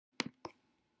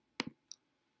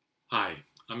Hi,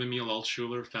 I'm Emil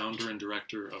Altschuler, founder and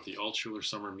director of the Altschuler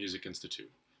Summer Music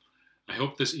Institute. I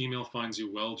hope this email finds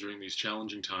you well during these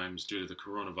challenging times due to the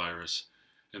coronavirus,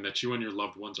 and that you and your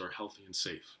loved ones are healthy and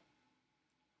safe.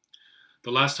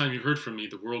 The last time you heard from me,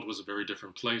 the world was a very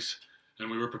different place,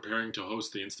 and we were preparing to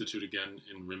host the Institute again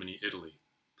in Rimini, Italy.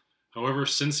 However,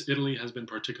 since Italy has been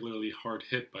particularly hard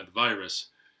hit by the virus,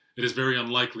 it is very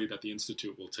unlikely that the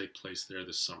Institute will take place there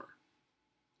this summer.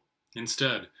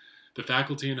 Instead, the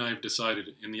faculty and I have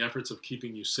decided, in the efforts of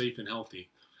keeping you safe and healthy,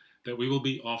 that we will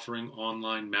be offering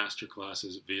online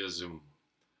masterclasses via Zoom.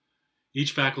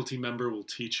 Each faculty member will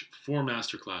teach 4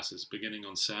 masterclasses beginning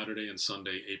on Saturday and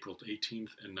Sunday, April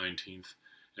 18th and 19th,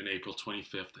 and April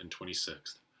 25th and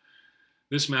 26th.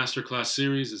 This masterclass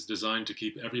series is designed to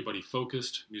keep everybody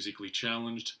focused, musically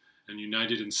challenged, and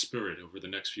united in spirit over the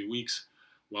next few weeks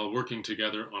while working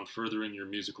together on furthering your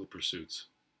musical pursuits.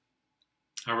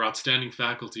 Our outstanding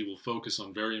faculty will focus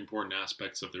on very important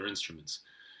aspects of their instruments,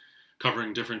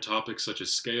 covering different topics such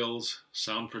as scales,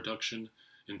 sound production,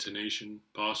 intonation,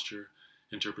 posture,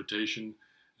 interpretation,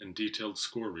 and detailed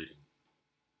score reading.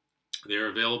 They are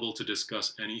available to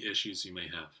discuss any issues you may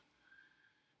have.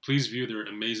 Please view their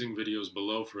amazing videos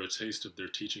below for a taste of their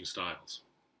teaching styles.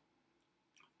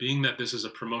 Being that this is a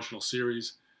promotional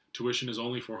series, tuition is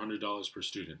only $400 per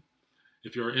student.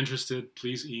 If you are interested,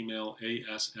 please email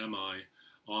ASMI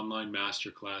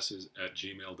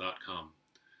onlinemasterclasses@gmail.com.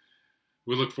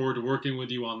 We look forward to working with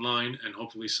you online and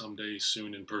hopefully someday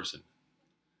soon in person.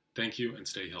 Thank you and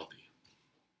stay healthy.